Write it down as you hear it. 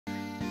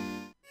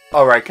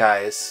Alright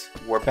guys,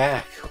 we're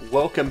back.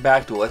 Welcome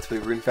back to Let's Play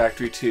Rune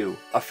Factory 2,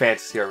 A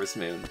Fantasy Harvest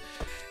Moon.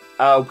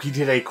 We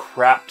did a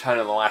crap ton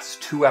in the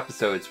last 2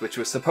 episodes, which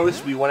was supposed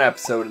to be 1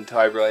 episode until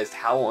I realized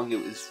how long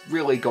it was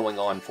really going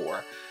on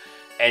for.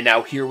 And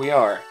now here we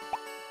are.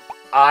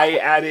 I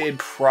added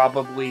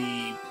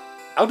probably...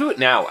 I'll do it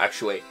now,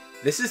 actually.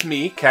 This is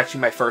me catching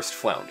my first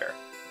flounder.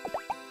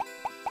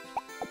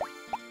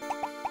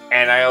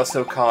 And I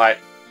also caught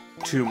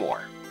 2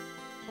 more.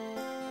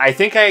 I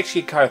think I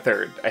actually caught a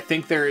 3rd. I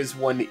think there is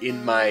one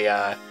in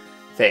my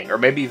thing, or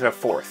maybe even a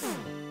 4th.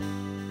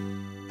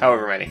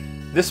 However many.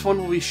 This one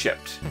will be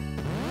shipped.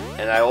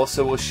 And I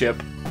also will ship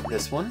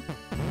this one.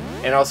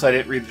 And also I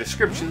didn't read the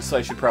description, so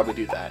I should probably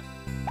do that.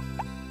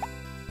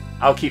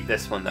 I'll keep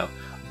this one though.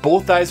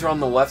 Both eyes are on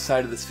the left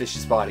side of this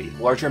fish's body.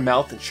 Larger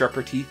mouth and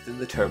sharper teeth than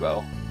the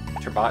turbo.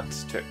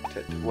 Turbots?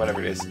 Whatever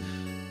it is.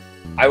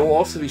 I will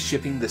also be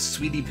shipping the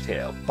sweetie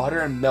potato, butter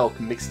and milk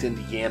mixed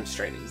into yam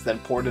strainings, then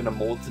poured into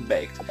molds and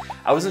baked.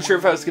 I wasn't sure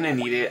if I was going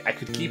to need it. I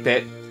could keep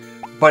it,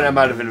 but I'm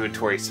out of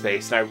inventory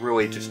space, and I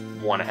really just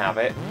want to have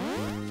it.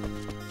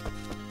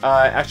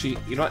 Actually,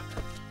 you know what?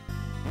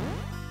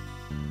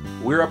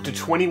 We're up to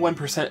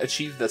 21%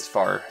 achieved thus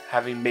far,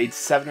 having made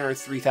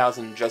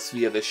 703,000 just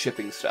via the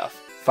shipping stuff,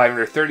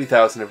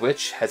 530,000 of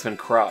which has been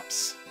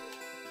crops.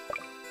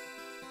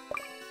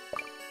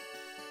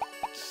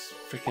 It's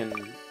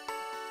freaking...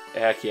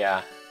 Heck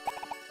yeah.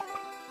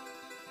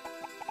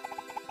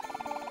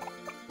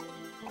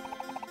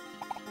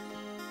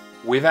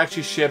 We've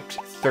actually shipped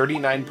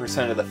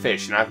 39% of the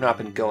fish, and I've not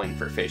been going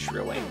for fish,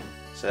 really.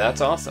 So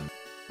that's awesome.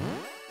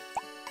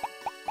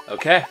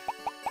 Okay.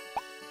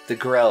 The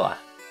Gorilla.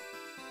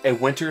 A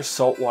winter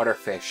saltwater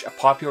fish, a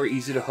popular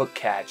easy-to-hook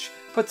catch,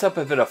 puts up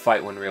a bit of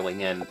fight when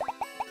reeling in.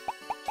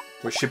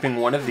 We're shipping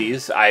one of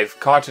these. I've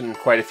caught in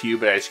quite a few,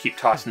 but I just keep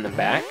tossing them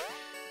back.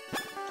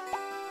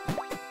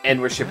 And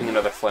we're shipping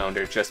another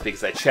flounder just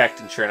because I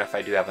checked, and sure enough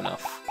I do have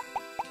enough.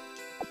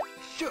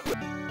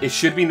 It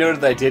should be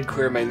noted that I did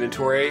clear my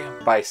inventory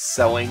by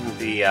selling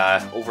the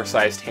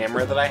oversized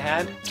hammer that I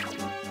had.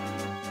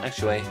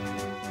 Actually,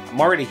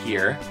 I'm already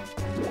here.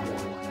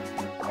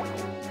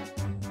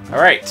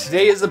 Alright,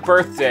 today is a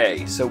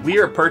birthday, so we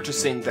are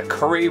purchasing the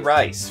curry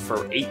rice for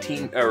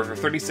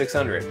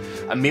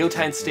 $3,600. A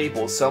mealtime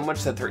staple, so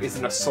much that there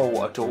isn't a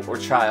soul, adult or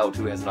child,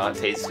 who has not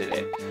tasted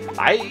it.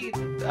 I,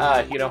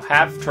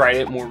 have tried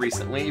it more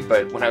recently,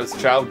 but when I was a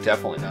child,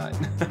 definitely not.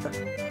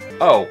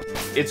 Oh,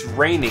 it's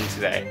raining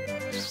today.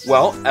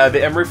 Well,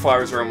 the emery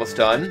flowers are almost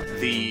done.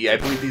 I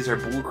believe these are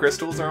blue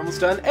crystals are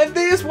almost done, and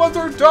these ones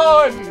are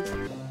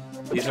done!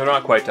 These are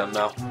not quite done,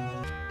 though.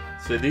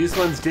 So these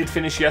ones did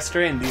finish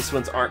yesterday, and these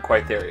ones aren't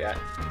quite there yet.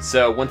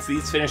 So once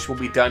these finish, we'll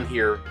be done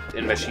here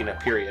in Machina,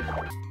 period.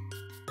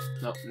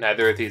 No,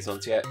 neither of these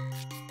ones yet.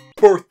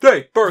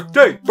 Birthday!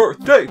 Birthday!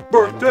 Birthday!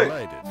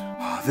 Birthday!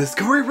 Oh, this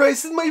curry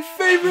rice is my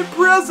favorite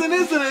present,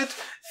 isn't it?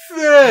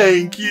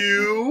 Thank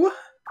you!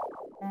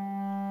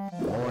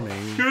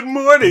 Morning. Good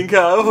morning,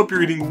 Kyle. Hope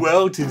you're eating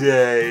well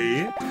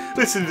today.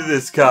 Listen to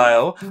this,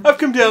 Kyle. I've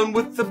come down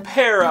with the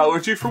pear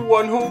allergy for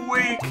 1 whole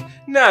week.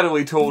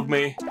 Natalie told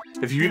me.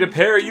 If you eat a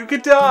pear, you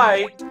could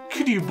die.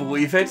 Could you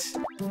believe it?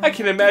 I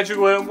can imagine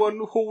going 1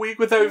 whole week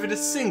without even a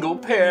single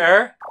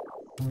pear.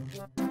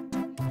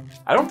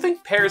 I don't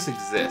think pears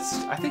exist.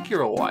 I think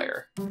you're a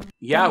liar.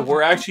 Yeah,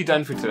 we're actually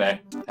done for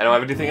today. I don't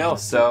have anything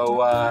else,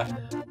 so,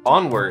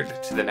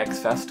 onward to the next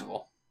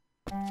festival.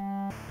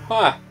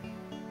 Huh.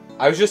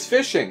 I was just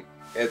fishing.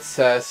 It's,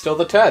 still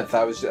the 10th.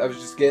 I was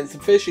just getting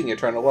some fishing and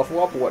trying to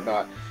level up and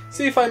whatnot.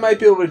 See if I might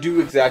be able to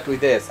do exactly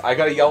this. I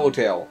got a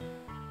yellowtail.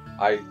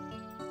 I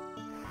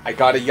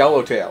got a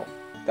yellowtail.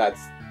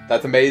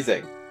 That's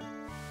amazing.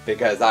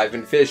 Because I've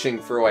been fishing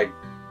for like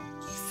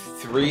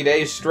 3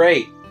 days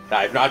straight.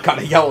 I've not got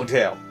a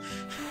yellowtail.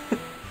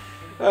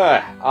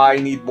 I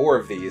need more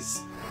of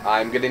these.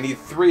 I'm gonna need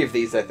 3 of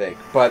these, I think.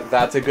 But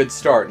that's a good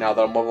start. Now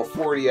that I'm level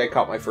 40, I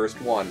caught my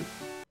first one.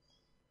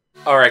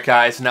 Alright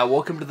guys, now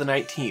welcome to the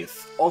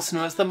 19th, also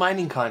known as the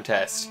mining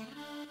contest.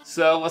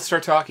 So let's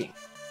start talking.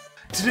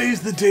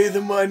 Today's the day of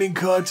the mining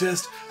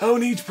contest. I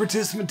want each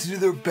participant to do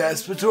their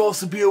best, but to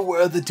also be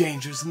aware of the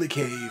dangers in the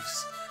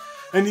caves.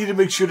 I need to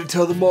make sure to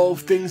tell them all if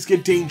things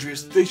get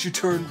dangerous, they should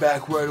turn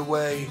back right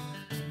away.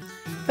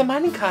 The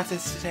mining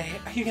contest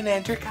today, are you going to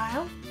enter,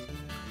 Kyle?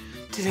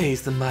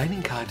 Today's the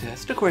mining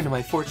contest. According to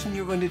my fortune,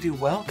 you're going to do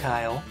well,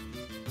 Kyle.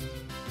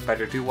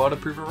 Better do well to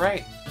prove it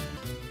right.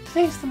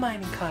 Today's the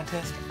mining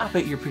contest. I'll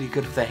bet you're pretty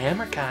good with the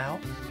hammer,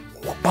 Kyle.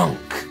 Bunk!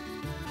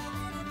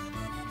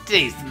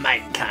 Today's the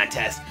mining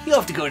contest. You'll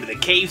have to go to the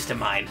caves to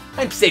mine.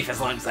 I'm safe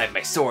as long as I have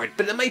my sword,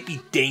 but it might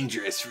be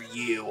dangerous for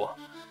you.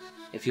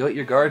 If you let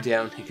your guard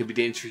down, it could be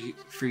dangerous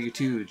for you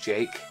too,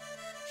 Jake.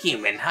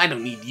 Human, I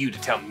don't need you to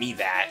tell me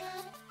that.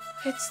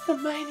 It's the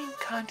mining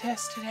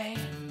contest today.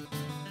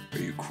 Are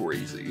you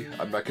crazy?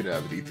 I'm not gonna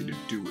have anything to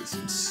do with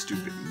some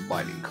stupid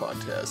mining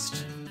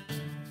contest.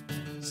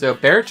 So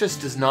Barrett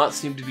just does not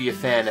seem to be a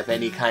fan of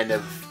any kind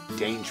of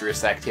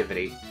dangerous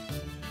activity.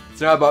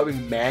 It's not about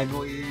being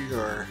manly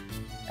or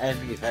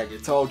anything.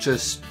 It's all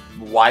just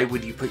why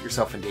would you put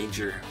yourself in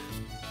danger?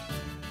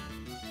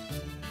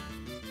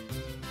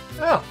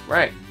 Oh,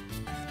 right.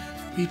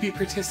 Will you be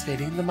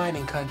participating in the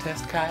mining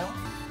contest, Kyle?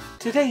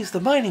 Today's the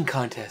mining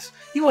contest.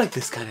 You like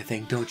this kind of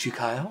thing, don't you,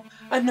 Kyle?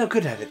 I'm no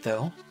good at it,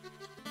 though.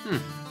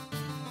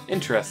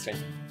 Interesting.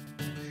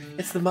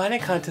 It's the mining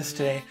contest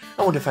today.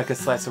 I wonder if I could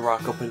slice a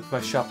rock open with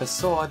my sharpest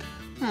sword.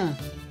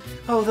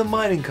 Oh, the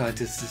mining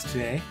contest is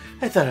today.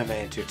 I thought I might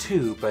enter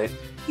too, but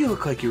you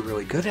look like you're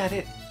really good at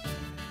it.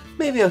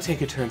 Maybe I'll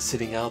take a turn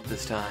sitting out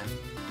this time.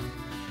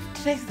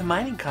 Today's the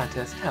mining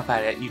contest. How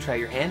about it? You try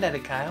your hand at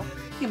it, Kyle.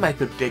 You might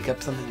be able to dig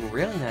up something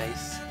really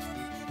nice.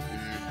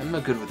 I'm no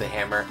good with a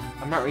hammer.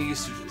 I'm not really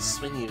used to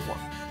swinging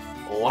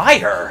one.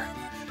 Liar!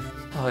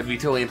 Oh, it'd be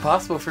totally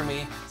impossible for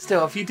me.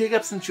 Still, if you dig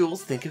up some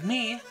jewels, think of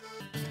me.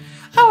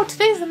 Oh,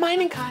 today's the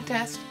mining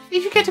contest.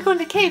 You get to go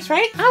into caves,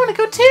 right? I want to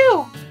go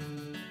too!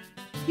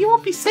 You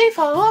won't be safe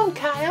all alone,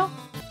 Kyle.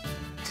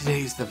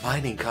 Today's the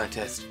mining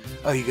contest.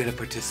 Are you going to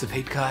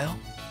participate, Kyle?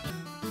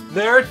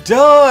 They're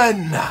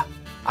done!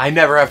 I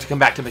never have to come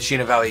back to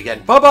Machina Valley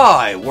again.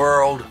 Bye-bye,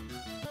 world!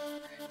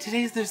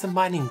 There's a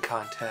mining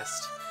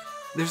contest.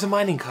 There's a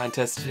mining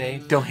contest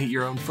today. Don't hit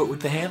your own foot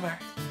with the hammer.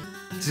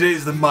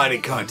 Today's the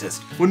mining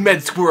contest, when men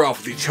square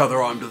off with each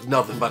other armed with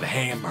nothing but a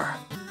hammer.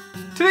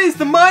 Today's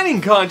the mining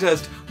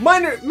contest!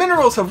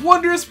 Minerals have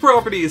wondrous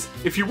properties.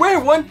 If you wear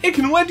one, it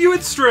can lend you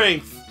its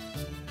strength.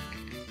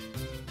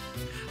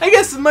 I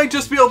guess it might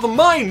just be all the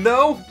mine,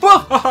 though.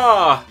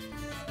 Bahaha!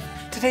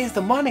 Today's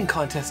the mining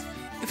contest.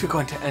 If you're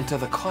going to enter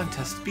the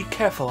contest, be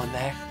careful in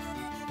there.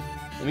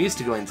 I'm used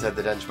to going inside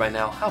the dungeon by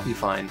now. I'll be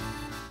fine.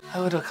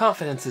 A little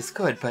confidence is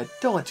good, but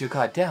don't let your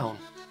guard down.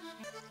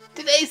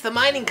 Today's the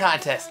mining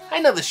contest.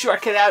 I know the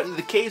shortcut out into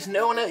the caves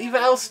no one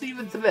else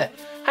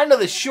I know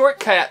the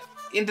shortcut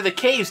into the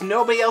caves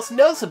nobody else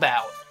knows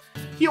about.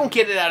 You won't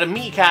get it out of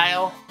me,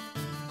 Kyle.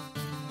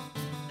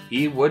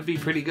 He would be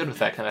pretty good with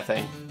that kind of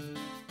thing.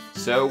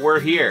 So we're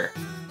here.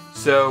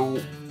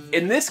 So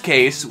in this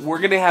case, we're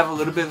gonna have a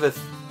little bit of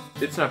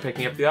a... It's not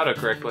picking up the audio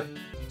correctly.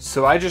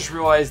 So I just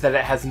realized that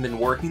it hasn't been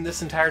working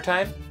this entire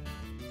time.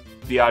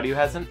 The audio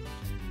hasn't.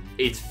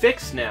 It's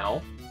fixed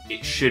now.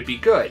 It should be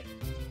good.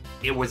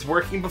 It was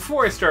working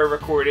before I started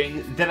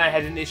recording, then I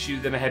had an issue,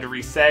 then I had to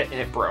reset, and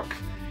it broke.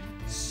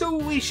 So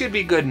we should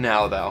be good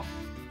now, though.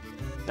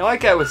 Now,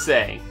 like I was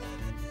saying,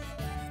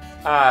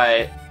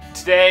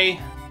 today,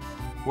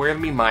 we're gonna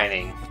be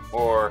mining,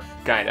 or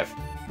kind of.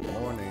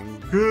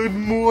 Morning. Good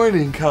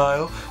morning,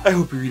 Kyle. I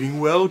hope you're eating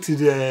well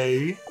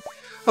today.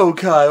 Oh,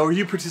 Kyle, are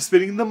you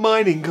participating in the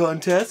mining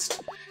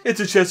contest? It's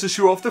a chance to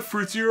show off the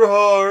fruits of your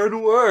hard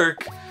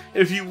work.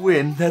 And if you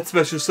win, that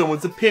special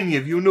someone's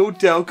opinion of you no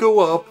doubt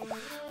go up.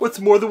 What's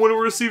more, the winner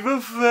will receive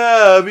a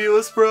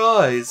fabulous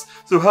prize.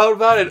 So how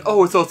about it?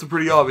 Oh, it's also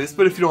pretty obvious,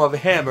 but if you don't have a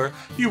hammer,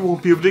 you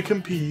won't be able to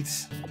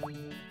compete.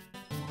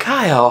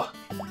 Kyle!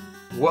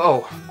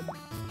 Whoa.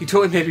 You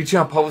totally made me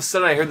jump. All of a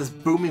sudden I heard this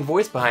booming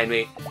voice behind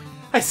me.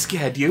 I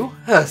scared you.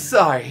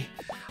 Sorry.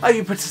 Are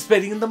you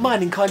participating in the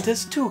mining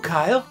contest too,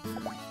 Kyle?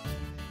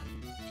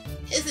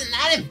 Isn't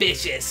that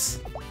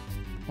ambitious?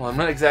 Well, I'm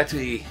not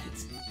exactly...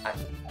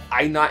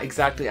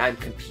 I'm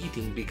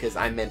competing because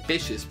I'm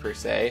ambitious, per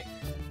se.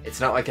 It's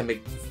not like I'm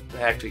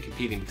actually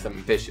competing because I'm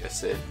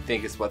ambitious, I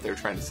think is what they're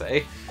trying to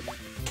say.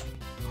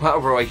 Wow,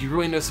 Roy, you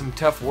really know some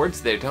tough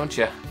words there, don't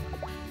you?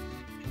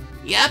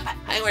 Yep,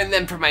 I learned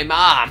them from my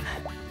mom.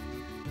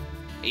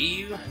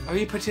 Are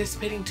you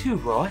participating too,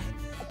 Roy?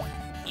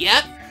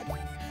 Yep.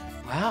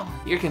 Wow,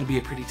 you're gonna be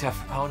a pretty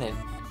tough opponent.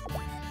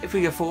 If we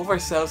get full of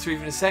ourselves for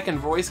even a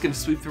second, Roy's gonna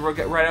sweep the rug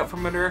right out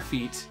from under our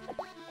feet.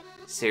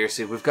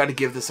 Seriously, we've got to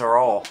give this our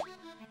all.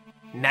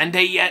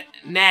 Nande yet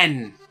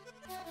nen.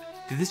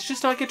 Did this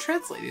just not get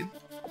translated?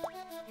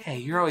 Hey,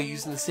 you're already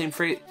using the same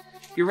phrase.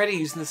 You're already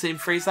using the same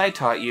phrase I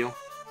taught you.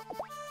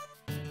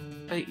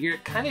 But you're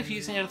kind of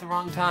using it at the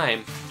wrong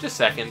time. Just a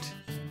second.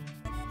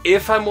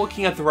 If I'm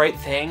looking at the right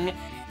thing,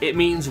 it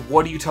means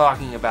what are you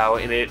talking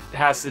about, and it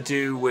has to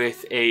do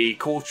with a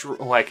culture,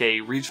 like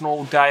a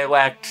regional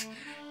dialect,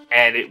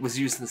 and it was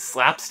used in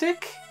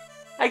slapstick,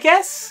 I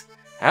guess?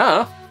 I don't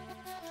know.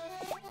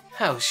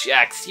 Oh,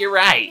 shucks, you're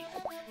right.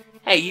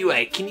 Hey,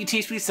 Yue, can you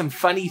teach me some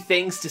funny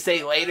things to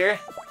say later?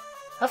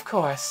 Of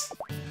course.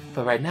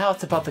 But right now,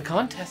 it's about the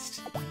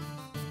contest.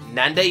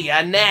 Nanda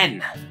ya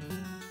nen.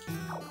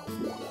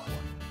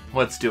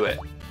 Let's do it.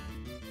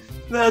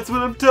 That's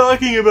what I'm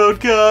talking about,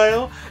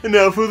 Kyle. And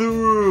now for the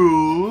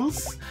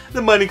rules.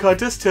 The mining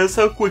contest tests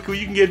how quickly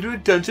you can get into a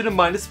dungeon and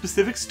mine a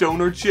specific stone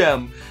or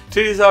gem.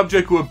 Today's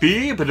object will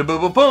be...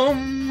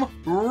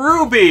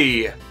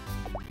 Ruby!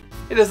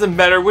 It doesn't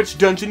matter which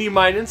dungeon you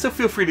mine in, so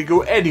feel free to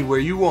go anywhere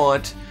you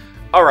want.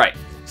 Alright,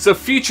 so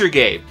future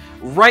game.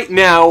 Right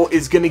now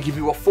is going to give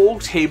you a full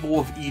table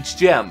of each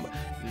gem.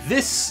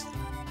 This,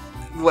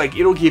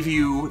 it'll give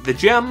you the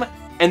gem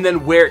and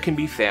then where it can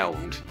be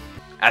found.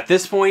 At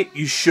this point,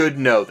 you should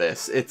know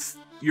this.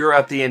 You're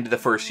at the end of the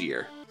first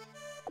year.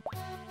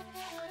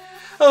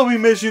 I'll be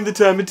measuring the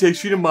time it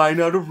takes you to mine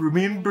out a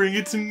ruby and bring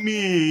it to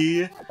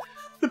me.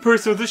 The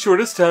person with the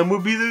shortest time will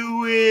be the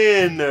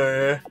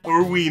winner.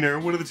 Or wiener,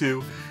 one of the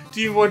two.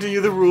 Do you want to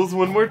hear the rules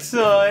one more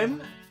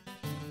time?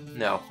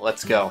 No,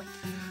 let's go.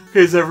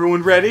 Okay, is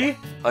everyone ready?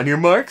 On your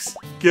marks,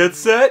 get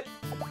set,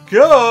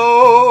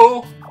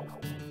 go!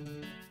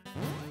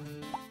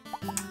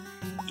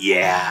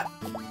 Yeah.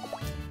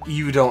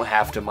 You don't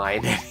have to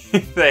mine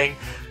anything.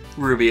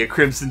 Ruby, a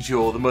crimson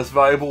jewel. The most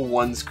valuable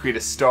ones create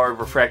a star of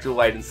refracted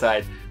light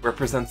inside.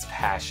 Represents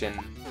passion.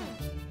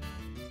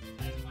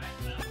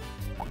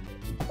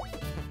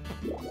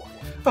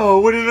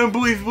 Oh, what an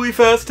unbelievably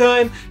fast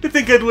time! To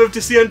think I'd live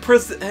to see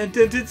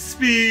unprecedented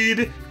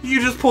speed!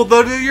 You just pulled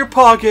that out of your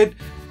pocket!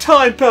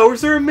 Time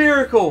powers are a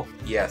miracle!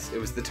 Yes, it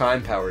was the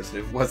time powers.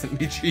 It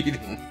wasn't me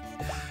cheating.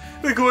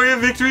 The glory of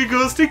victory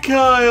goes to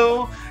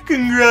Kyle!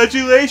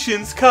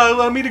 Congratulations! Kyle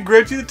allowed me to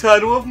grant you the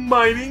title of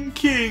Mining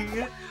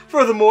King!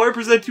 Furthermore, I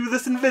present you with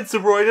this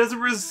Invinciroid as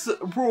a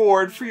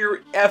reward for your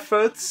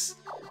efforts.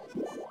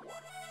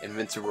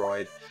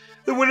 Invinciroid.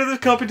 The winner of the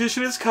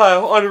competition is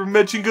Kyle, honorable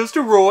mention goes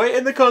to Roy,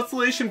 and the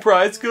consolation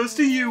prize goes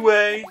to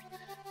Yue.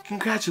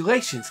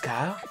 Congratulations,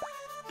 Kyle.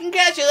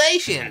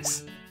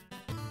 Congratulations!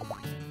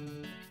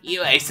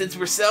 Yue, since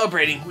we're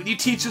celebrating, would you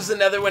teach us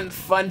another one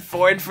fun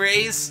foreign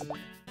phrase?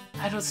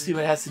 I don't see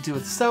what it has to do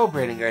with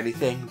celebrating or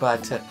anything,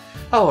 but,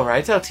 oh,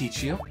 alright, I'll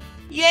teach you.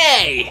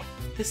 Yay!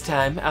 This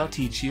time, I'll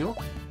teach you,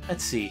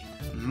 let's see,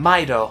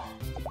 Mido.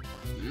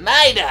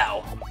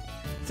 Mido!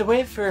 It's a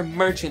way for a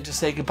merchant to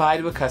say goodbye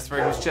to a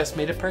customer who's just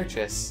made a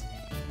purchase.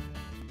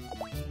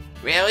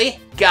 Really?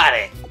 Got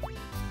it.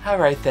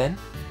 Alright then,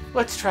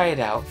 let's try it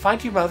out.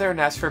 Find your mother and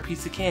ask for a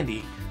piece of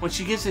candy. When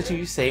she gives it to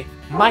you, say,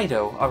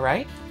 Mido,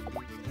 alright?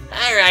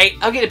 Alright,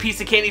 I'll get a piece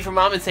of candy from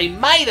Mom and say,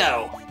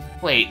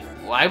 Mido! Wait,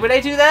 why would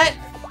I do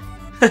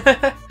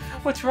that?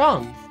 What's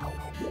wrong?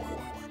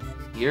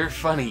 You're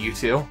funny, you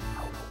two.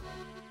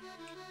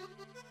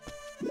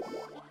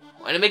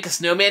 Want to make a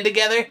snowman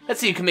together?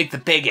 Let's see who can make the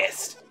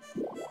biggest.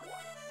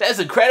 That was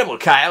incredible,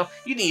 Kyle.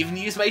 You didn't even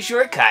use my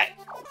shortcut.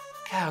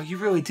 Kyle, you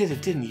really did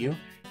it, didn't you?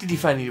 Did you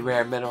find any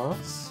rare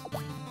minerals?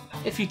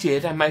 If you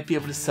did, I might be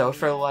able to sell it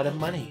for a lot of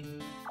money.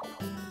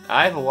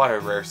 I have a lot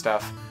of rare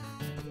stuff.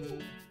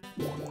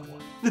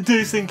 The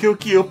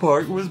Daisen-Kokyo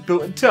Park was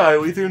built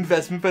entirely through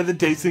investment by the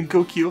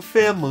Daisen-Kokyo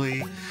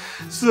family.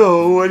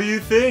 So, what do you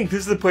think?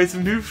 This is the place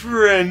of new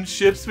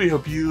friendships. We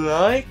hope you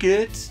like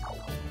it.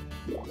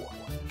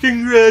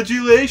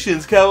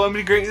 Congratulations, Kyle. I'm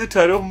going to grant you the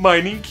title of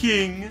Mining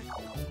King.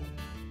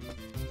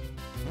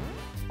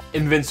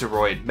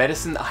 Invinciroid,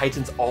 medicine that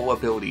heightens all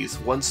abilities.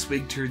 One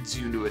swig turns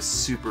you into a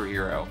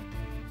superhero.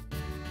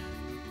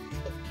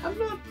 I'm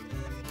gonna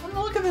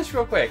look at this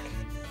real quick.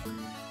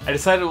 I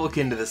decided to look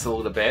into this a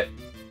little bit.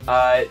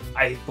 I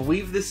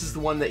believe this is the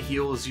one that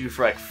heals you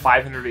for like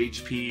 500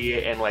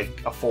 HP and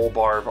like a full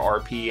bar of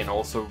RP and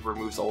also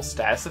removes all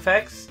status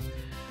effects.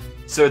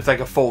 So it's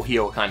like a full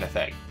heal kind of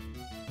thing.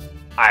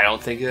 I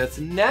don't think that's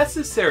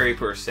necessary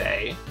per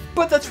se,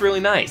 but that's really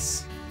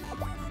nice.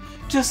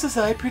 Just as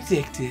I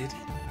predicted.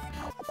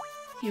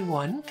 You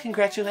won.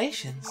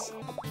 Congratulations.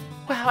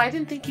 Wow, I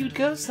didn't think you'd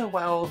go so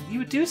well. You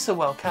would do so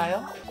well,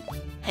 Kyle.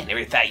 I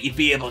never thought you'd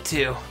be able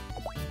to.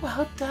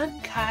 Well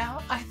done,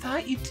 Kyle. I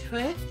thought you'd do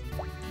it.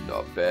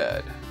 Not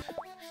bad.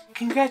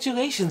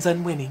 Congratulations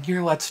on winning.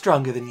 You're a lot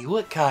stronger than you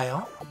look,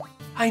 Kyle.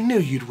 I knew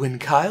you'd win,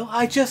 Kyle.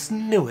 I just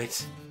knew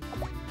it.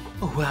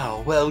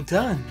 Wow, well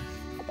done.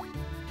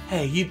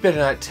 Hey, you'd better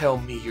not tell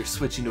me you're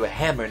switching to a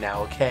hammer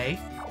now, okay?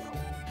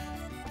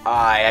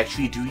 I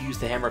actually do use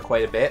the hammer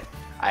quite a bit.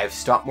 I've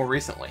stopped more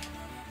recently.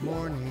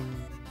 Morning.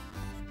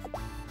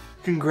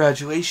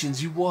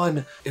 Congratulations, you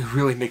won. It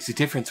really makes a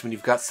difference when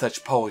you've got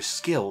such polished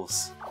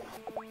skills.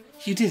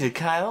 You did it,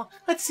 Kyle.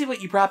 Let's see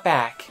what you brought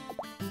back.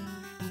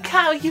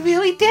 Kyle, you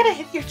really did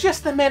it. You're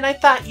just the man I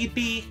thought you'd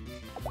be.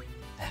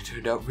 That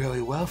turned out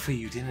really well for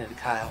you, didn't it,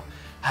 Kyle?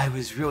 I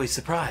was really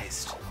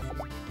surprised.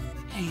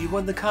 Hey, you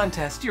won the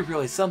contest. You're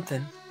really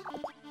something.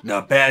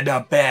 Not bad,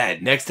 not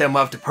bad. Next time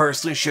I'll have to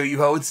personally show you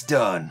how it's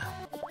done.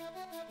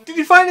 Did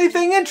you find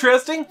anything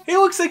interesting? It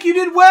looks like you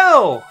did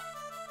well.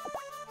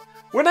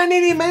 When I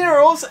need any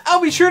minerals,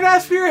 I'll be sure to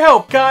ask for your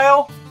help,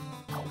 Kyle.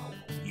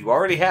 You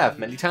already have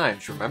many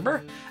times,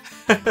 remember?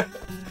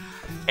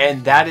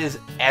 And that is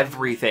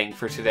everything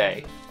for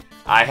today.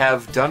 I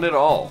have done it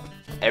all.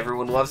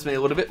 Everyone loves me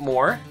a little bit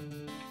more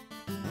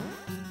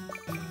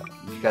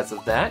because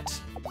of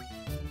that.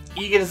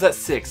 Egan is at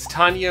 6.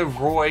 Tanya,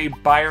 Roy,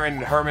 Byron,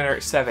 and Herman are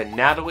at 7.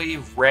 Natalie,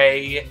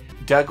 Ray,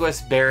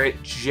 Douglas,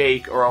 Barrett,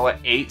 Jake are all at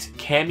 8.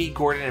 Cammy,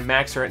 Gordon, and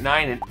Max are at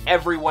 9. And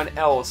everyone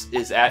else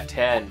is at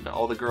 10.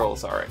 All the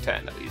girls are at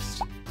 10 at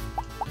least.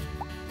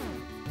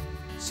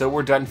 So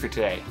we're done for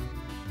today.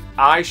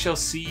 I shall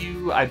see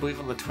you, I believe,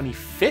 on the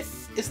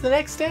 25th is the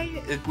next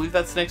day. I believe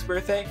that's the next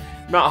birthday.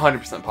 I'm not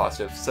 100%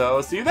 positive.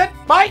 So see you then.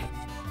 Bye!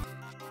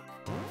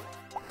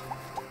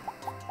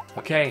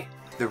 Okay.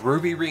 The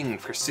ruby ring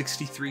for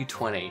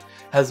 6320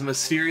 has a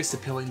mysterious,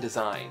 appealing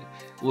design.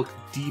 Look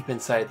deep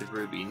inside the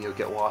ruby and you'll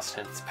get lost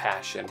in its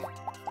passion.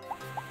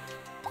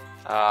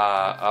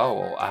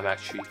 Oh, I'm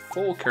actually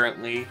full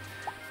currently.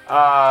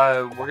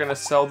 We're gonna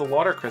sell the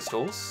water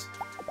crystals.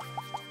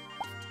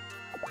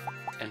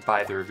 And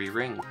buy the ruby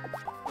ring.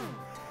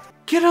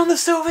 Get on the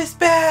Sylvis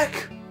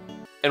back!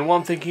 And while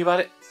I'm thinking about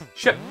it,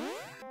 ship.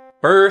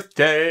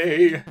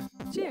 Birthday!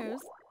 Cheers.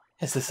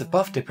 Is this a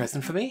birthday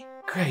present for me?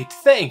 Great,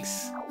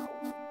 thanks!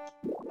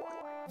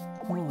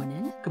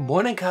 Morning. Good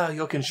morning, Kyle.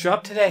 You can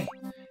shop today.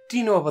 Do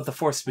you know about the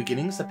Forest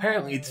Beginnings?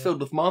 Apparently it's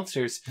filled with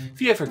monsters.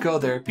 If you ever go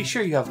there, be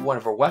sure you have one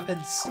of our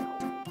weapons.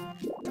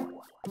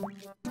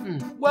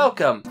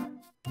 Welcome!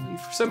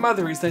 For some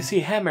other reason, I see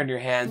a hammer in your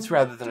hands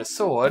rather than a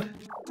sword.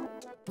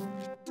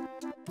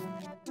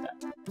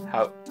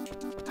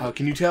 How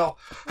can you tell?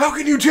 How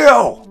can you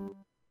tell?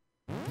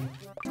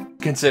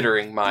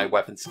 Considering my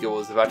weapon skill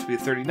is about to be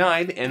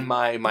 39 and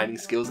my mining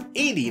skill is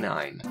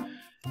 89.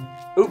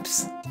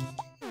 Oops.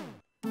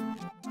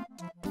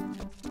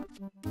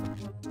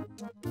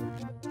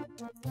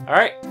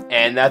 Alright,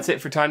 and that's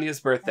it for Tanya's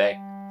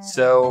birthday.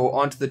 So,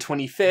 on to the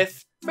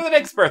 25th for the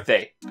next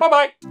birthday.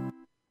 Bye-bye!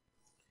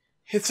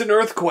 It's an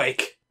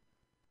earthquake!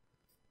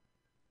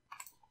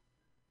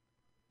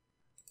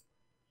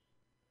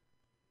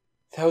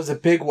 That was a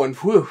big one,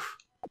 whew.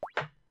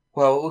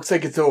 Well, it looks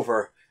like it's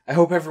over. I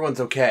hope everyone's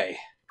okay.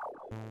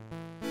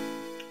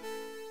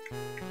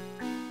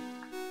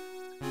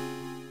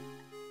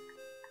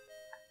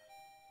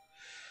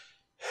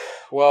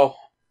 Well,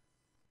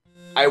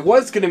 I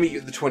was gonna meet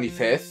you the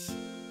 25th.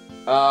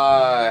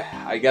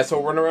 I guess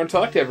I'll run around and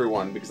talk to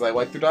everyone, because I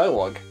like their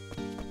dialogue.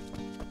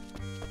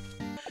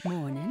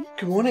 Morning.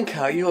 Good morning,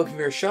 Kyle. You looking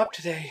very sharp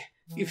today.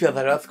 You feel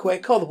that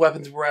earthquake? All the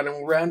weapons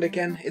rattling around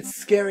again. It's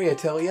scary, I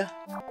tell ya.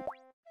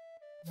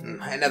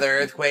 Another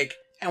earthquake.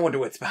 I wonder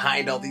what's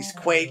behind all these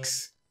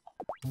quakes.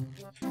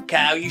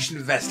 Kyle, you should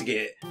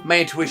investigate it. My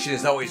intuition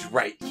is always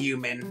right,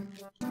 human.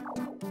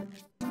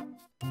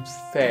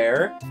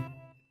 Fair.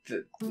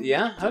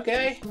 Yeah,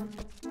 okay.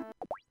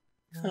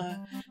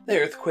 The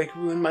earthquake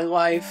ruined my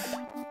life.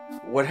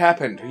 What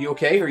happened? Are you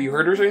okay? Are you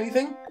hurt or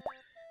anything?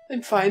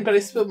 I'm fine, but I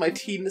spilled my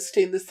tea and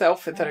stained this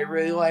outfit that I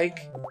really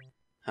like.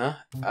 Huh?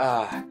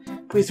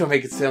 Please don't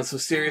make it sound so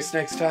serious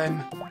next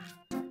time.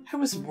 I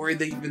was worried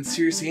that you'd been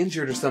seriously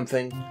injured or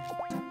something.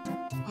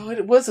 Well,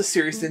 it was a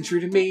serious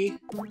injury to me.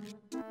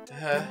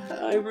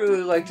 I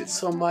really liked it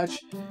so much.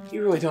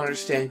 You really don't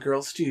understand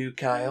girls, do you,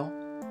 Kyle?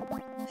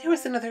 There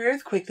was another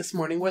earthquake this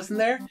morning, wasn't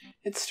there?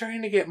 It's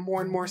starting to get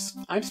more and more...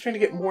 I'm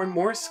starting to get more and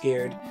more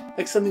scared.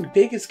 Like something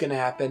big is gonna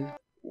happen.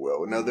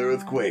 Well, another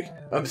earthquake.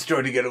 I'm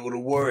starting to get a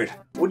little worried.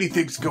 What do you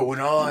think's going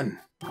on?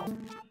 I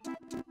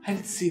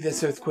didn't see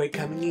this earthquake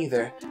coming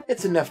either.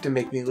 It's enough to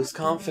make me lose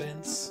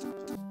confidence.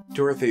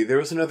 Dorothy, there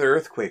was another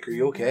earthquake. Are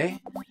you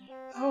okay?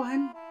 Oh,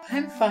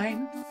 I'm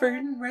fine.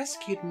 Fern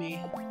rescued me.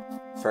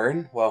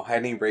 Fern? Well, at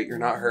any rate, you're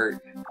not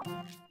hurt.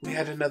 We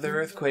had another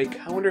earthquake.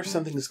 I wonder if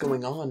something is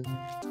going on.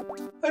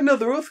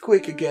 Another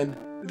earthquake again.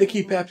 If they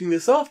keep happening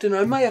this often,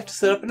 I might have to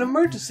set up an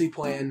emergency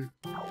plan.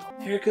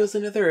 Here goes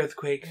another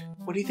earthquake.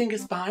 What do you think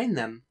is behind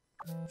them?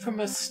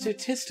 From a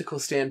statistical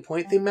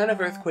standpoint, the amount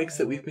of earthquakes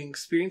that we've been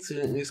experiencing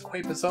is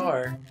quite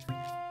bizarre.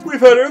 We've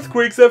had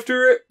earthquakes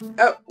after...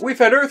 we've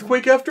had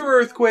earthquake after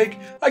earthquake.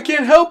 I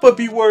can't help but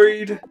be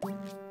worried.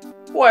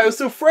 Why, I was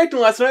so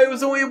frightened last night I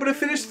was only able to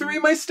finish 3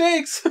 of my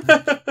steaks.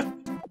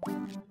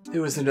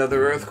 There was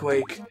another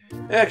earthquake.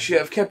 Actually,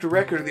 I've kept a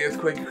record of the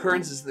earthquake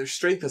occurrences and their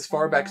strength as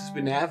far back as we've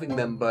been having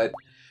them, but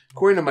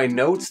according to my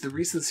notes, the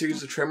recent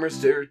series of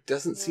tremors there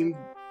doesn't seem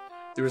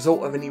the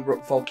result of any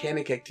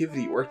volcanic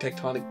activity or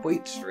tectonic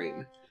plate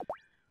strain.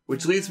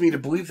 Which leads me to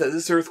believe that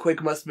this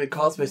earthquake must have been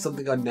caused by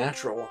something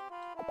unnatural.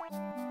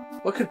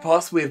 What could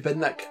possibly have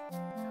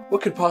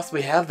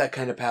that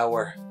kind of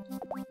power?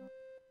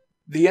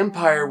 The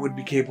Empire would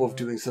be capable of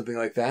doing something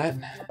like that.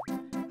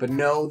 But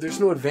no,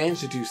 there's no advantage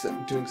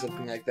to doing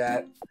something like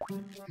that.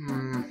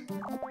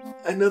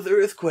 Another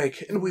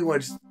earthquake, and we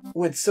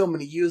went so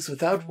many years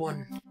without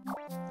one.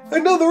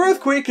 Another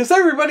earthquake? Is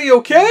everybody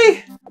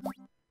okay?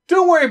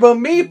 Don't worry about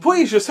me,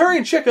 please just hurry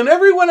and check on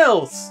everyone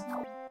else.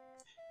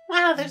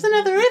 Wow, there's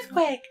another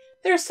earthquake.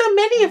 There are so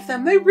many of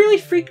them, they really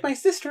freaked my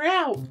sister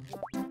out.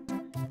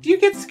 Do you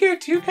get scared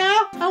too,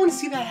 Kyle? I want to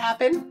see that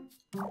happen.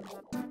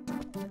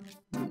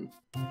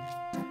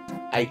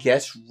 I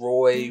guess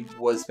Roy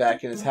was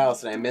back in his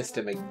house and I missed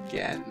him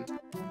again.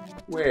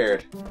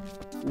 Weird.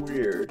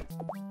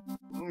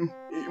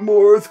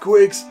 More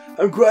earthquakes.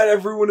 I'm glad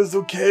everyone is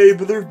okay,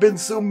 but there have been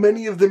so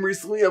many of them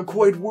recently, I'm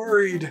quite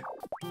worried.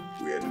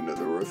 We had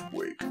another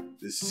earthquake.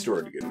 This is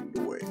starting to get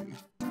annoying.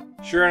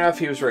 Sure enough,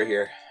 he was right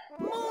here.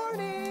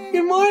 Morning.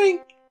 Good morning.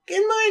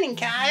 Good morning,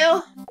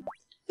 Kyle.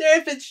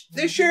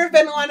 There sure have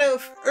been a lot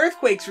of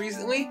earthquakes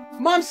recently.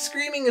 Mom's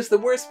screaming is the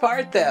worst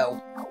part,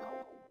 though.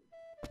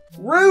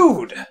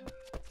 Rude!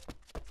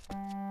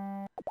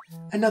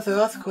 Another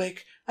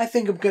earthquake. I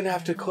think I'm gonna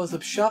have to close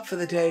up shop for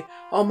the day.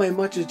 All my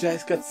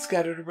merchandise got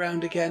scattered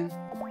around again.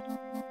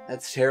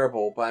 That's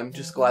terrible, but I'm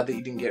just glad that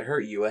you didn't get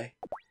hurt, Yue.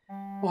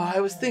 Well, I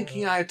was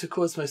thinking I had to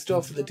close my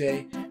store for the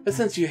day, but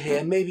since you're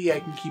here, maybe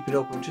I can keep it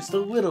open just a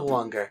little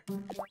longer.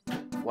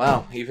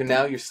 Wow, even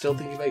now you're still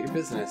thinking about your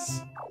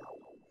business.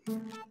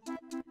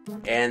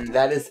 And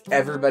that is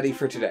everybody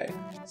for today.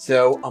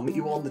 So I'll meet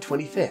you all on the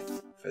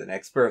 25th for the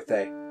next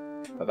birthday.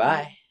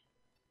 Bye-bye.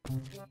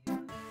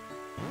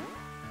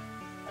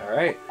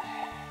 Alright.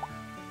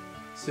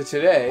 So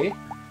today,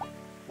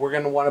 we're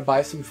going to want to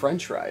buy some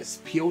french fries.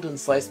 Peeled and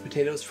sliced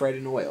potatoes fried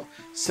in oil.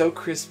 So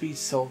crispy,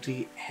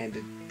 salty, and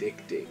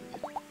addicting.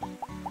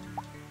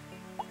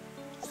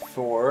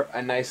 For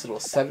a nice little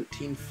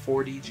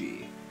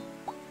 1740G.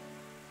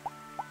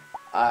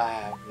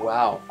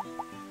 Wow.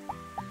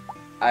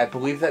 I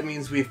believe that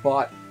means we've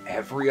bought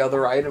every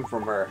other item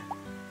from her.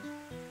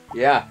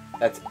 Yeah,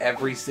 that's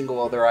every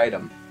single other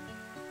item.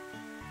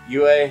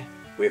 Yue,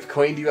 we have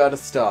coined you out of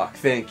stock,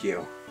 thank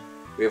you.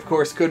 We of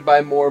course could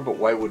buy more, but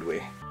why would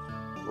we?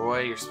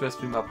 Roy, you're supposed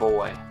to be my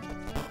boy.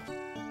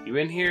 You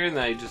in here and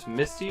I just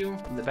missed you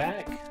in the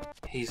back?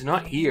 He's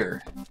not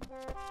here.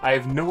 I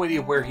have no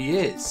idea where he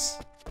is.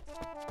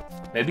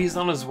 Maybe he's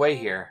on his way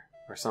here,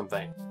 or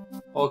something.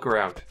 I'll look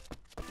around.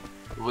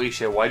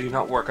 Alicia, why do you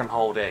not work on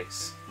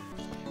holidays?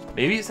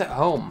 Maybe he's at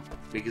home,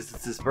 because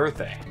it's his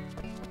birthday.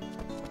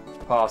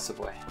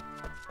 Possibly.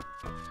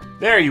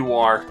 There you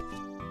are!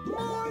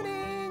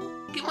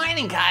 Morning! Good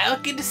morning, Kyle.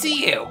 Good to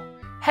see you.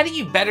 Hadn't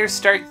you better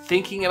start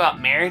thinking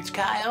about marriage,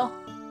 Kyle?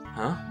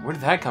 Huh? Where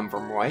did that come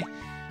from, Roy?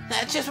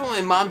 That's just what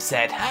my mom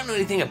said. I don't know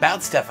anything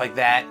about stuff like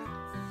that.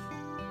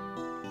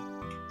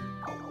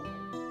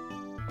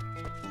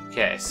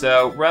 Okay,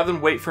 so rather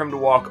than wait for him to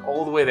walk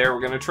all the way there,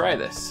 we're gonna try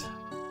this.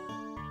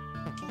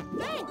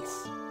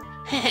 Thanks!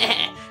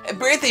 A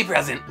birthday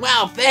present!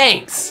 Wow,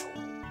 thanks!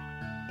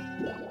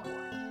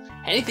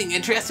 Anything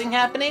interesting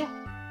happening?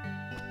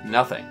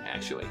 Nothing,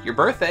 actually. Your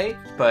birthday,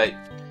 but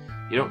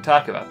you don't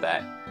talk about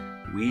that.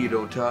 We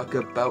don't talk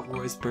about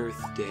Roy's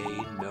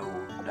birthday, no.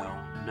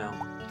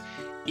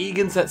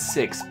 Egan's at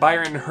 6,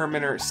 Byron and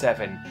Herman are at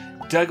 7,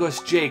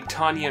 Douglas, Jake,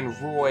 Tanya, and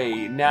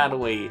Roy,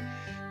 Natalie,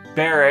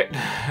 Barrett,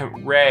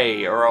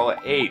 Ray are all at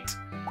 8,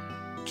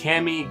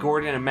 Cammy,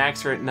 Gordon, and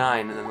Max are at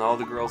 9, and then all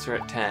the girls are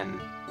at 10.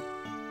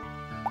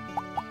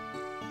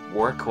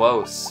 We're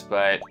close,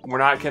 but we're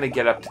not going to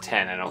get up to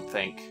 10, I don't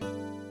think.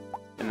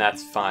 And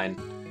that's fine.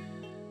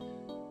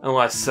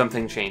 Unless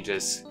something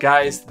changes.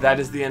 Guys, that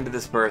is the end of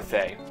this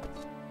birthday.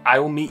 I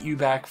will meet you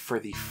back for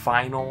the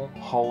final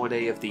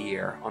holiday of the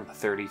year on the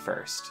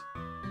 31st.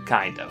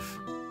 Kind of.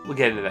 We'll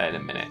get into that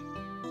in a minute.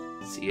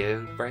 See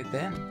you right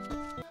then.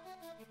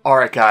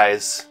 Alright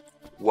guys,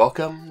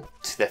 welcome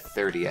to the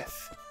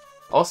 30th.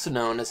 Also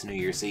known as New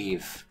Year's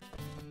Eve.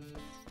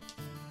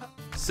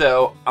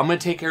 So, I'm going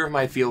to take care of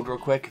my field real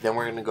quick, then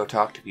we're going to go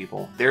talk to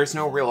people. There's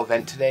no real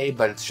event today,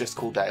 but it's just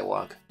cool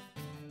dialogue.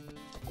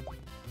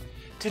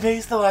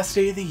 Today's the last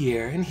day of the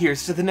year, and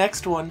here's to the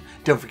next one.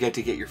 Don't forget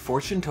to get your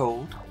fortune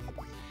told.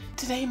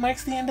 Today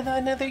marks the end of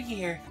another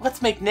year.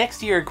 Let's make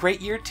next year a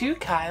great year too,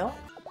 Kyle.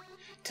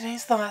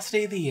 Today's the last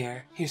day of the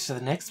year. Here's to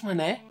the next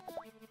one, eh?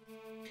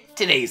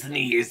 Today's the New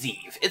Year's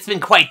Eve. It's been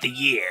quite the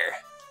year.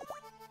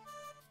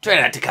 Try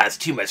not to cause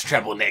too much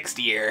trouble next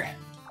year.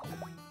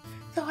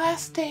 The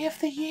last day of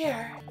the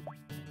year.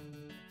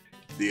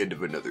 The end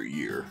of another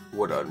year.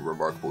 What a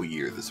remarkable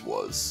year this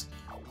was.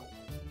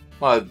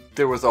 Well,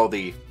 there was all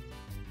the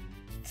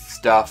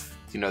stuff,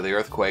 you know, the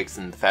earthquakes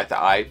and the fact that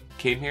I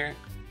came here.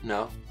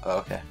 No? Oh,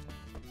 okay.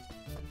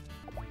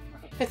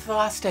 It's the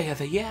last day of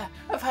the year.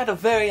 I've had a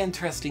very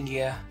interesting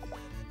year.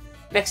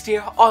 Next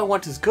year, all I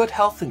want is good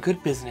health and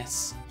good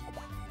business.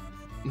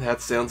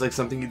 That sounds like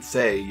something you'd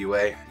say,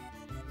 Yue.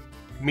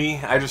 Me,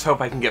 I just hope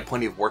I can get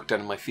plenty of work done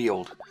in my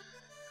field.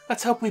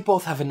 Let's hope we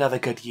both have another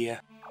good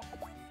year.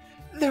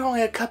 There are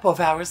only a couple of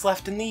hours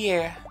left in the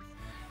year.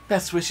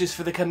 Best wishes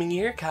for the coming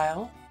year,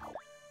 Kyle.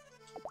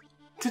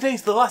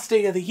 Today's the last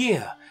day of the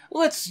year.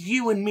 Let's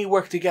you and me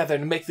work together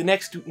to make the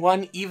next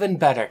one even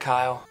better,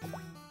 Kyle.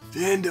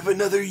 The end of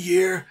another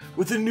year,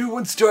 with a new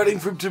one starting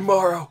from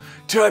tomorrow.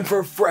 Time for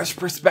a fresh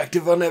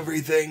perspective on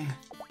everything.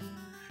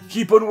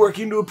 Keep on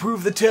working to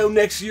improve the town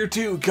next year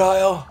too,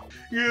 Kyle.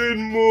 Good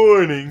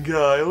morning,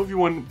 Kyle. If you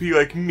want to be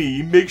like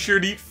me, make sure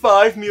to eat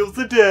 5 meals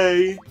a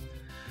day.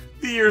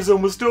 The year's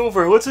almost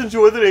over. Let's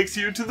enjoy the next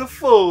year to the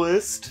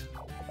fullest.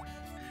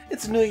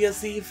 It's New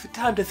Year's Eve.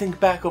 Time to think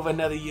back over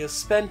another year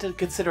spent and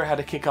consider how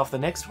to kick off the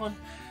next one.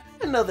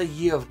 Another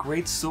year of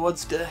great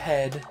swords to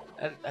ahead.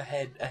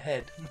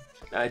 Ahead.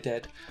 I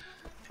did.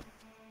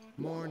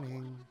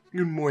 Morning.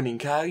 Good morning,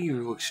 Kyle.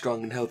 You look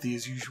strong and healthy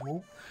as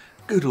usual.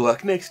 Good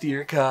luck next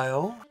year,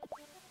 Kyle.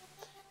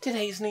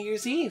 Today's New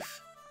Year's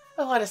Eve.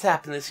 A lot has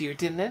happened this year,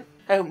 didn't it?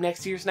 I hope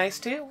next year's nice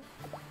too.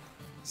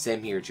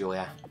 Same here,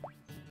 Julia.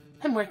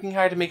 I'm working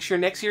hard to make sure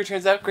next year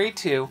turns out great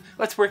too.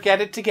 Let's work at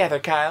it together,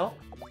 Kyle.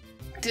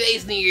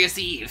 Today's New Year's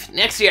Eve.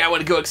 Next year I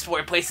want to go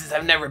explore places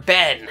I've never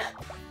been.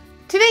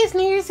 Today's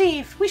New Year's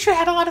Eve. We sure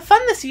had a lot of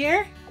fun this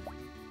year.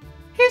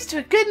 Here's to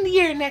a good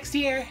year next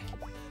year.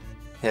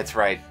 That's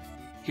right.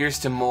 Here's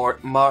to more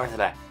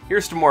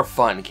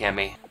fun,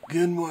 Cammy.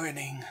 Good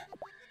morning.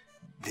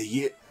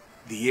 The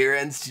year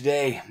ends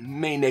today.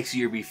 May next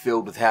year be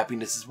filled with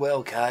happiness as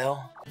well,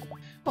 Kyle.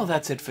 Well,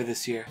 that's it for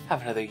this year.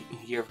 Have another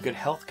year of good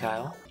health,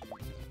 Kyle.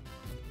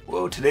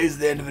 Well, today's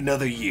the end of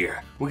another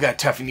year. We gotta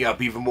toughen you up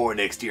even more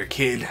next year,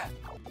 kid.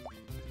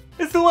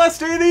 It's the last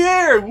day of the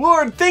year!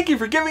 Lord, thank you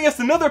for giving us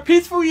another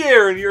peaceful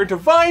year in your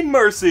divine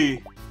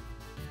mercy!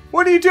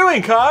 What are you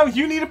doing, Kyle?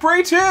 You need to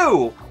pray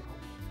too!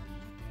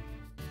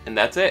 And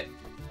that's it.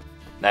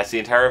 That's the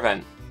entire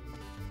event.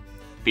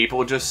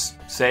 People just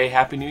say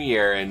Happy New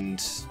Year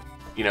and,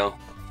 you know,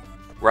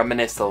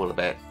 reminisce a little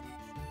bit.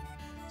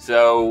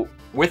 So,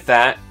 with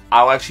that,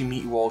 I'll actually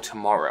meet you all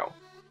tomorrow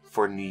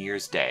for New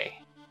Year's Day.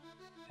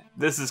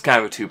 This is kind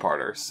of a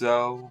two-parter,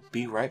 so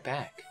be right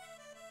back.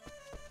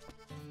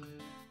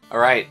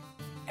 Alright,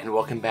 and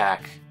welcome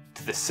back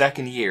to the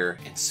second year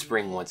in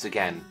spring once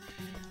again.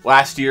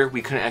 Last year,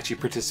 we couldn't actually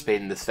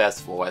participate in this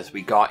festival as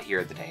we got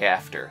here the day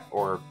after.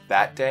 Or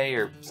that day,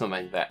 or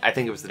something like that. I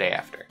think it was the day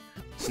after.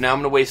 So now I'm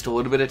going to waste a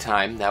little bit of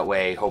time. That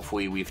way,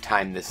 hopefully, we've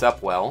timed this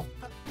up well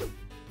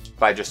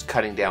by just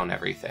cutting down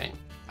everything.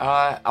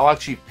 I'll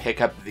actually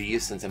pick up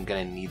these since I'm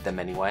going to need them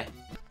anyway.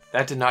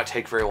 That did not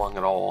take very long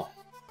at all.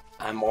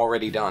 I'm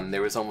already done.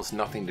 There was almost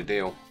nothing to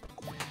do.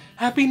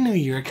 Happy New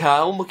Year,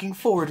 Kyle. I'm looking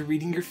forward to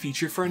reading your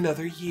feature for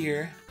another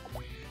year.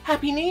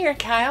 Happy New Year,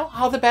 Kyle.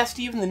 All the best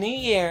to you in the new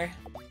year.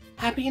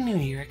 Happy New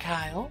Year,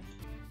 Kyle.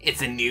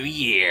 It's a new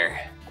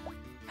year.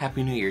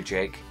 Happy New Year,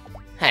 Jake.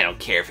 I don't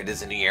care if it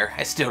is a new year.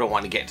 I still don't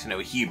want to get to know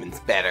humans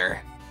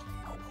better.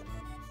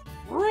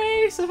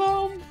 Race of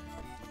them.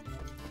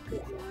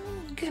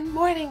 Good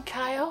morning,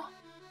 Kyle.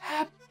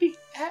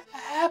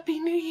 Happy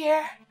New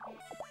Year.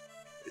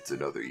 It's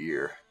another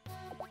year.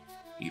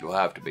 You don't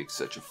have to make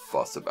such a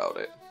fuss about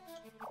it.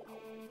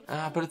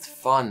 But it's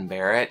fun,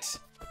 Barrett.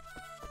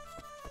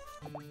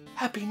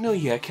 Happy New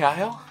Year,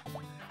 Kyle.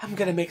 I'm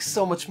gonna make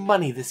so much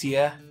money this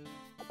year.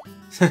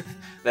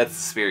 That's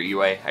the spirit,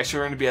 UA. I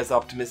sure want to be as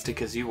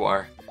optimistic as you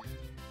are.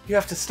 You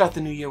have to start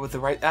the new year with the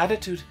right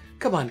attitude.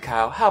 Come on,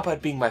 Kyle. How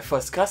about being my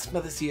first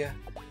customer this year?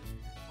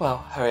 Well,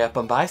 hurry up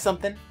and buy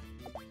something.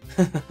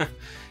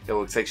 It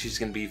looks like she's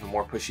gonna be even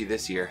more pushy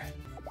this year.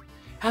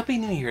 Happy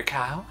New Year,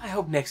 Kyle. I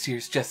hope next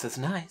year's just as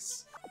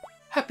nice.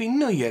 Happy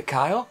New Year,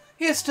 Kyle.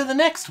 Here's to the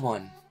next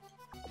one.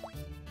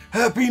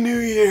 Happy New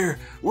Year!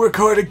 Work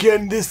hard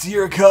again this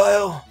year,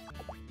 Kyle!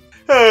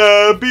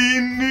 Happy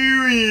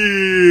New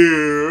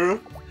Year!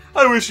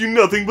 I wish you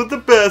nothing but the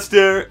best,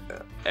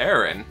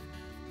 Aaron?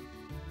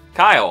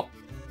 Kyle.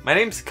 My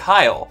name's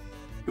Kyle.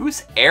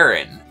 Who's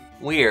Aaron?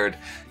 Weird.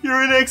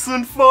 You're an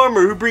excellent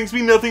farmer who brings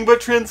me nothing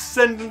but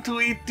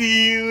transcendently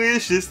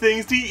delicious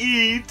things to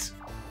eat.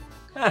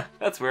 Huh,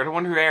 that's weird. I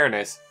wonder who Aaron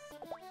is.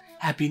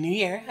 Happy New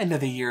Year.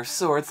 Another year of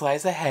swords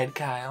lies ahead,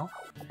 Kyle.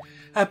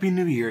 Happy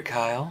New Year,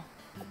 Kyle.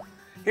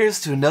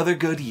 Here's to another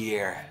good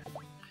year.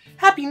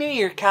 Happy New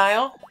Year,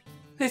 Kyle.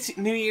 The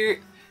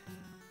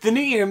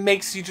new year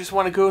makes you just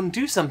want to go and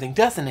do something,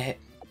 doesn't it?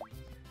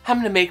 I'm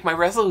gonna make my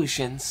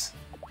resolutions.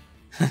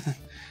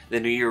 The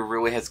new year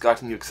really has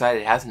gotten you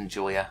excited, hasn't it,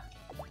 Julia?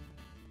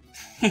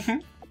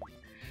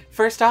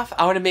 First off,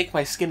 I want to make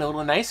my skin a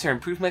little nicer and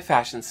improve my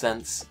fashion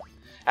sense.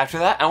 After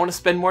that, I want to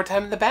spend more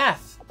time in the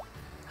bath.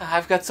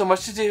 I've got so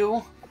much to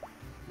do.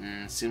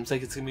 Seems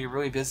like it's gonna be a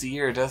really busy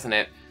year, doesn't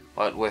it?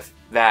 What with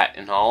that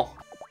and all.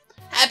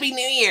 Happy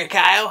New Year,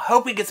 Kyle!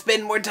 Hope we can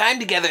spend more time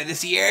together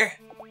this year!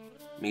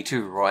 Me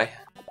too, Roy.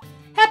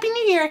 Happy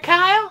New Year,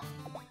 Kyle!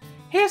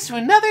 Here's to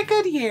another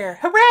good year!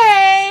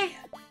 Hooray!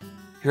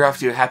 You're off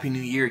to a Happy New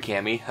Year,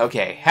 Cammy.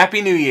 Okay,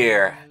 Happy New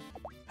Year!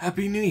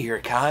 Happy New Year,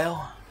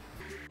 Kyle.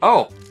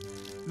 Oh,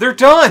 they're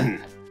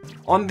done!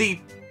 On the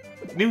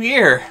New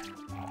Year.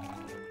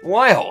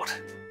 Wild.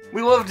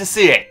 We love to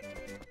see it.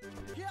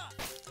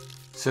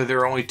 So there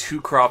are only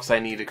 2 crops I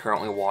need to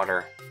currently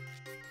water.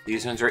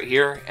 These ones right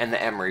here, and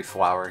the emery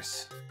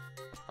flowers.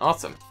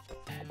 Awesome.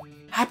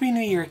 Happy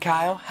New Year,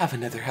 Kyle. Have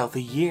another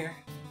healthy year.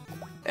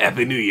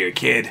 Happy New Year,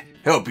 kid.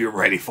 Hope you're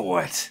ready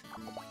for it.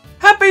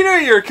 Happy New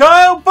Year,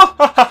 Kyle!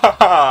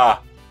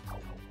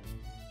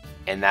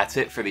 And that's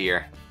it for the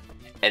year.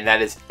 And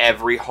that is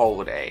every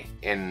holiday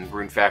in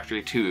Rune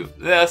Factory 2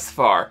 thus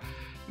far.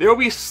 There will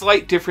be a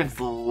slight difference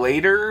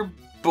later,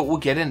 but we'll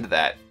get into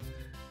that.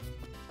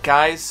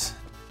 Guys,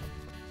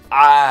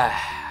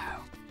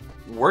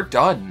 we're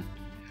done.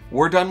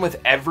 We're done with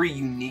every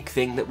unique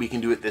thing that we can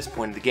do at this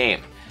point in the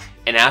game.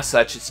 And as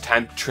such, it's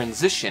time to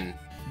transition.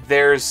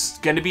 There's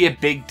going to be a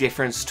big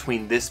difference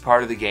between this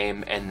part of the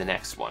game and the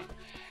next one.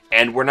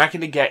 And we're not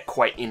going to get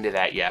quite into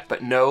that yet,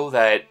 but know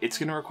that it's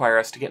going to require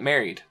us to get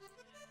married.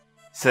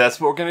 So that's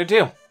what we're going to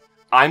do.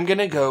 I'm going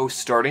to go,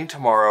 starting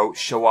tomorrow,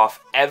 show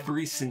off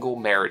every single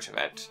marriage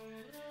event.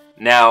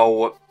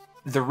 Now,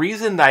 the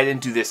reason that I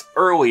didn't do this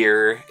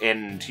earlier,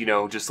 and, you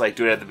know, just like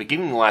do it at the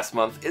beginning of last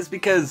month, is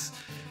because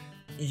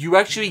you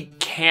actually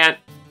can't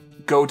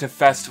go to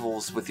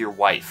festivals with your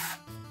wife.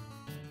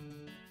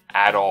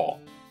 At all.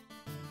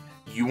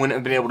 You wouldn't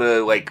have been able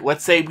to, like,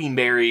 let's say we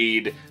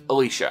married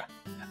Alicia.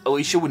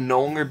 Alicia would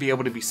no longer be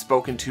able to be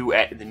spoken to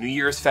at the New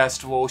Year's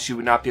Festival. She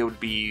would not be able to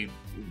be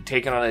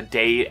taken on a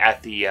date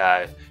at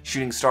the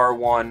Shooting Star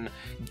one,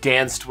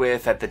 danced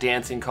with at the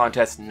dancing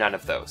contest, none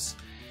of those.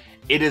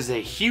 It is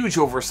a huge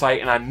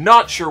oversight, and I'm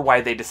not sure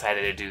why they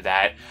decided to do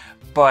that,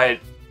 but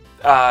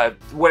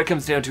what it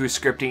comes down to is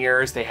scripting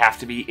errors. They have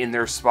to be in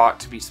their spot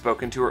to be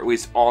spoken to, or at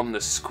least on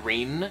the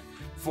screen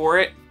for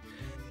it.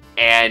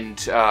 And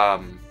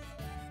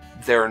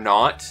they're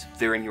not.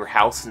 They're in your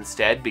house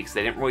instead because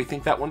they didn't really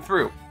think that one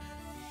through.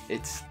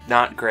 It's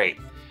not great.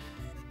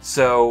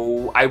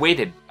 So I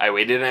waited. I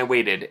waited and I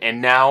waited.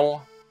 And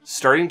now,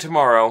 starting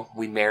tomorrow,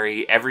 we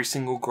marry every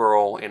single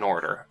girl in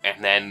order.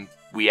 And then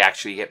we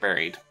actually get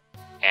married.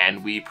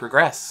 And we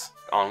progress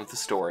on with the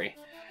story.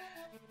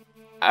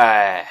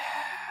 I'm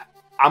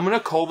going to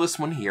call this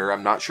one here.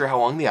 I'm not sure how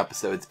long the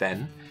episode's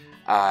been.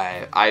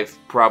 I've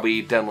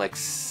probably done like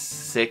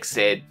 6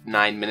 to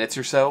 9 minutes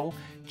or so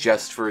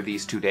just for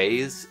these 2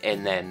 days.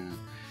 And then,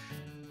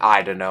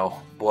 I don't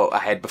know what I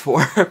had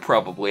before.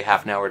 Probably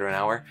half an hour to an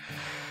hour.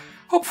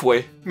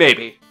 Hopefully.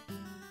 Maybe.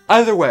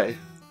 Either way,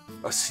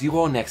 I'll see you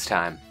all next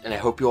time. And I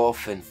hope you all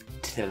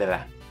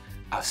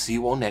I'll see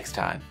you all next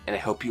time. And I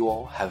hope you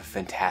all have a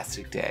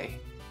fantastic day.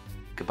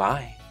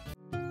 Goodbye.